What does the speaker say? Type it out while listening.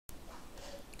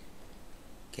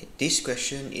Okay, this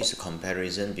question is a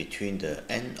comparison between the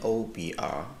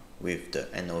NOBr with the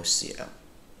NOCl.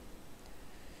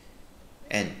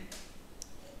 And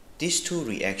these two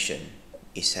reactions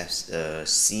has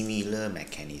similar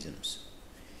mechanisms.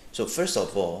 So first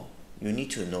of all, you need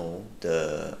to know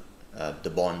the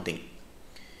bonding.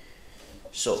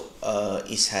 So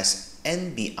it has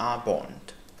NBr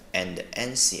bond and the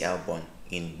NCl bond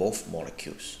in both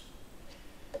molecules.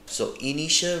 So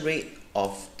initial rate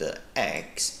of the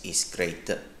X is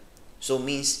greater, so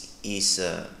means it's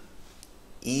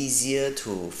easier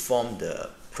to form the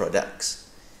products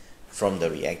from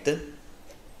the reactor.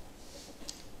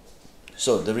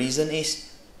 So the reason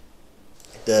is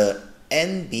the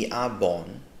NBr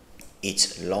bond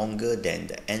is longer than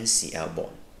the NCl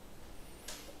bond.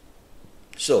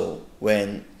 So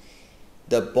when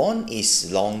the bond is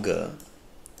longer,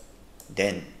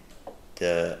 then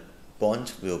the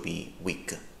bond will be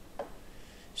weaker.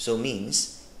 So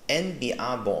means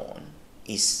NBr bond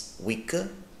is weaker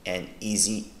and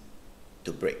easy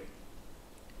to break.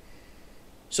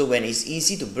 So when it's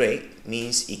easy to break,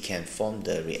 means it can form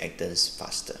the reactants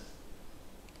faster.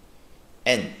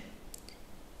 And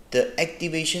the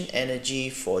activation energy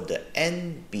for the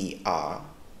NBr,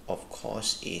 of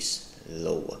course, is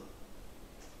lower.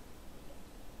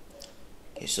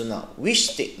 Okay, so now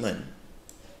which statement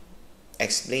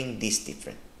explain this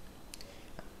difference?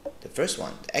 The first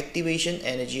one, the activation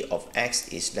energy of X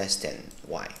is less than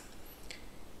Y.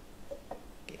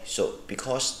 Okay, so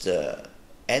because the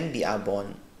NBr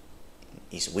bond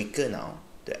is weaker now,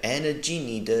 the energy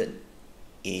needed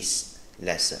is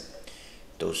lesser.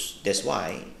 That's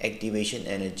why activation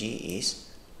energy is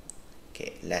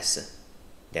lesser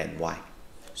than Y.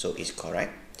 So it's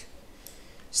correct.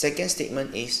 Second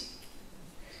statement is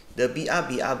the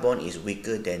Br-Br bond is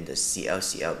weaker than the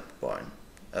Cl-Cl bond.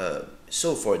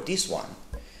 So for this one,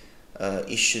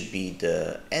 it should be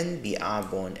the NBr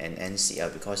bond and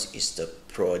NCl because it's the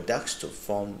products to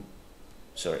form,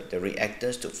 the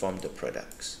reactants to form the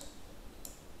products.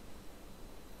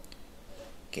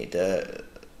 Okay, the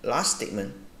last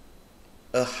statement,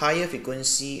 a higher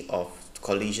frequency of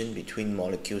collision between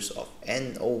molecules of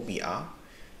NOBr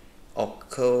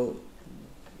occur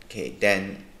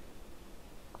than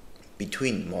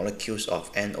between molecules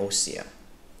of NOCl.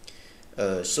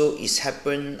 So it's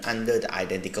happened under the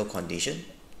identical condition.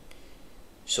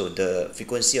 So the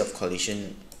frequency of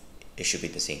collision, it should be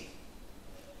the same.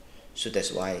 So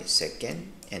that's why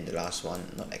second and the last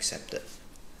one not accepted.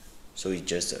 So it's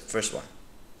just the first one,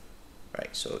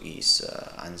 right? So its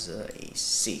answer is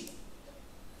C.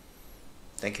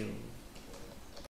 Thank you.